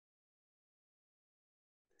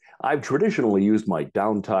I've traditionally used my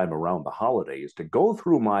downtime around the holidays to go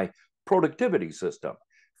through my productivity system,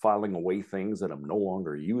 filing away things that I'm no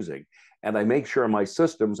longer using, and I make sure my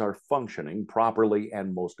systems are functioning properly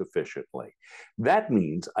and most efficiently. That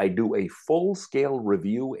means I do a full scale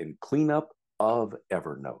review and cleanup of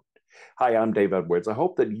Evernote. Hi, I'm Dave Edwards. I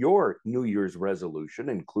hope that your New Year's resolution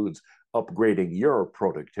includes upgrading your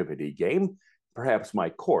productivity game. Perhaps my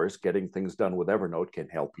course, Getting Things Done with Evernote, can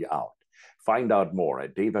help you out. Find out more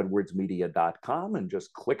at daveedwardsmedia.com and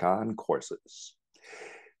just click on courses.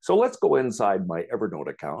 So let's go inside my Evernote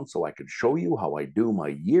account so I can show you how I do my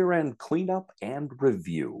year-end cleanup and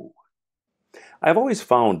review. I've always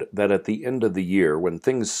found that at the end of the year, when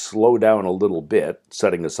things slow down a little bit,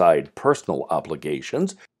 setting aside personal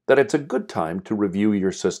obligations, that it's a good time to review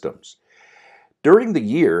your systems. During the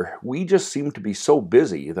year, we just seem to be so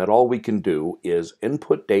busy that all we can do is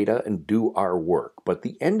input data and do our work. But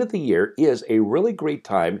the end of the year is a really great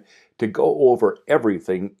time to go over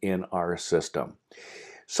everything in our system.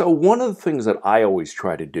 So, one of the things that I always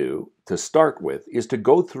try to do to start with is to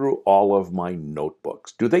go through all of my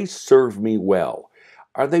notebooks. Do they serve me well?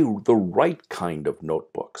 Are they the right kind of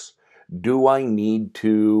notebooks? Do I need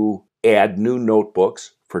to add new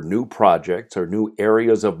notebooks for new projects or new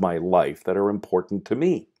areas of my life that are important to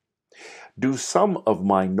me? Do some of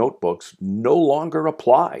my notebooks no longer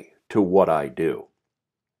apply to what I do?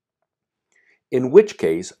 In which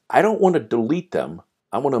case, I don't want to delete them.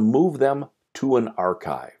 I want to move them to an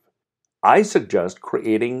archive. I suggest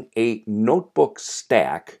creating a notebook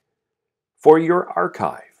stack for your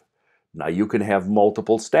archive. Now, you can have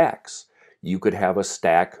multiple stacks. You could have a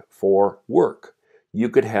stack for work. You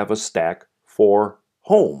could have a stack for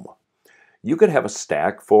home. You could have a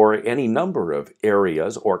stack for any number of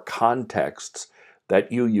areas or contexts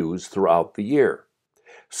that you use throughout the year.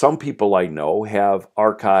 Some people I know have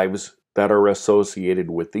archives that are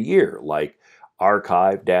associated with the year, like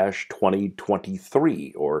archive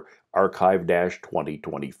 2023 or archive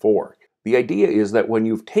 2024. The idea is that when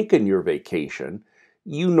you've taken your vacation,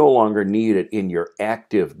 you no longer need it in your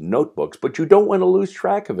active notebooks, but you don't want to lose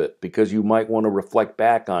track of it because you might want to reflect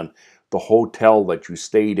back on the hotel that you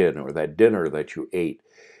stayed in or that dinner that you ate.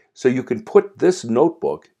 So you can put this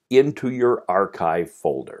notebook into your archive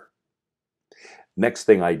folder. Next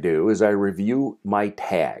thing I do is I review my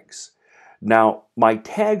tags. Now, my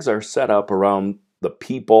tags are set up around the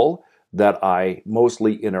people that I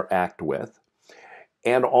mostly interact with,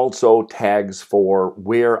 and also tags for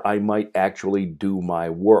where I might actually do my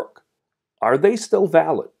work. Are they still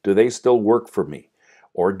valid? Do they still work for me?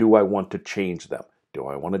 Or do I want to change them? Do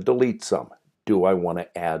I want to delete some? Do I want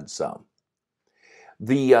to add some?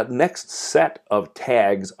 The next set of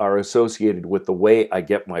tags are associated with the way I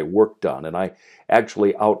get my work done, and I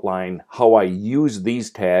actually outline how I use these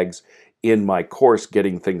tags in my course,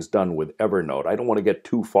 Getting Things Done with Evernote. I don't want to get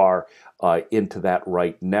too far into that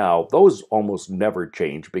right now. Those almost never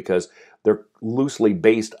change because they're loosely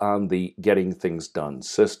based on the Getting Things Done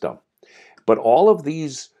system. But all of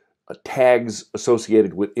these tags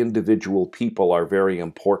associated with individual people are very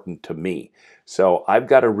important to me. So I've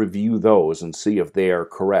got to review those and see if they are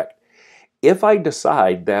correct. If I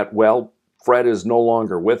decide that, well, Fred is no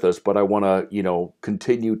longer with us, but I want to,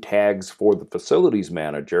 continue tags for the facilities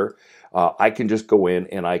manager, I can just go in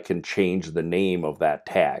and I can change the name of that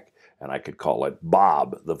tag. And I could call it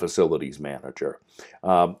Bob, the facilities manager.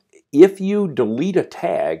 If you delete a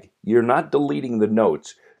tag, you're not deleting the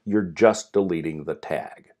notes, you're just deleting the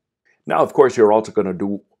tag. Now, of course, you're also going to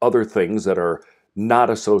do other things that are not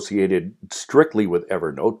associated strictly with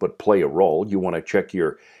Evernote, but play a role. You want to check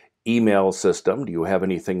your email system. Do you have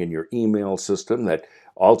anything in your email system that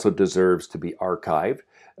also deserves to be archived?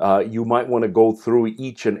 You might want to go through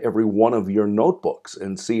each and every one of your notebooks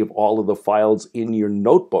and see if all of the files in your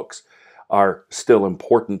notebooks are still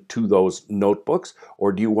important to those notebooks,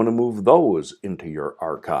 or do you want to move those into your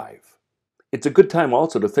archive? It's a good time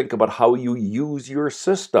also to think about how you use your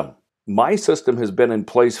system. My system has been in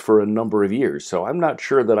place for a number of years, so I'm not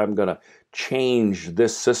sure that I'm going to change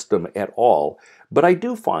this system at all, but I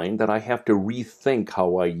do find that I have to rethink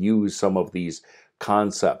how I use some of these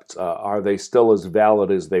concepts. Are they still as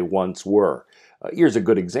valid as they once were? Here's a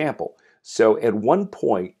good example. So at one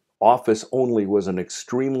point, office only was an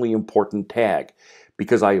extremely important tag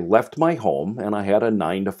because I left my home and I had a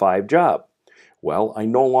 9 to 5 job. Well, I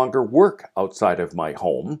no longer work outside of my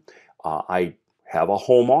home. I have a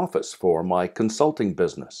home office for my consulting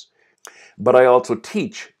business. But I also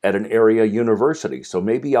teach at an area university, so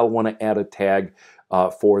maybe I'll want to add a tag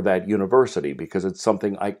for that university because it's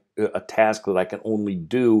something a task that I can only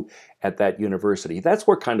do at that university. That's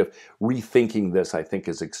where kind of rethinking this, I think,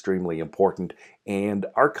 is extremely important, and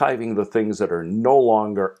archiving the things that are no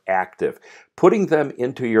longer active. Putting them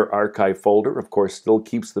into your archive folder, of course, still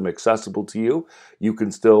keeps them accessible to you. You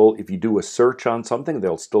can still, if you do a search on something,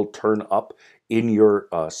 they'll still turn up in your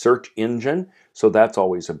search engine. So that's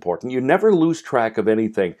always important. You never lose track of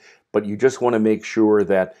anything, but you just want to make sure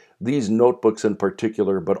that these notebooks in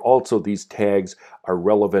particular, but also these tags, are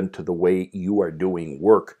relevant to the way you are doing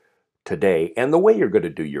work today and the way you're going to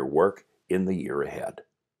do your work in the year ahead.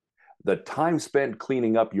 The time spent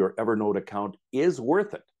cleaning up your Evernote account is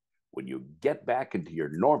worth it when you get back into your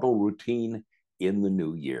normal routine in the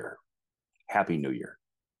new year. Happy New Year.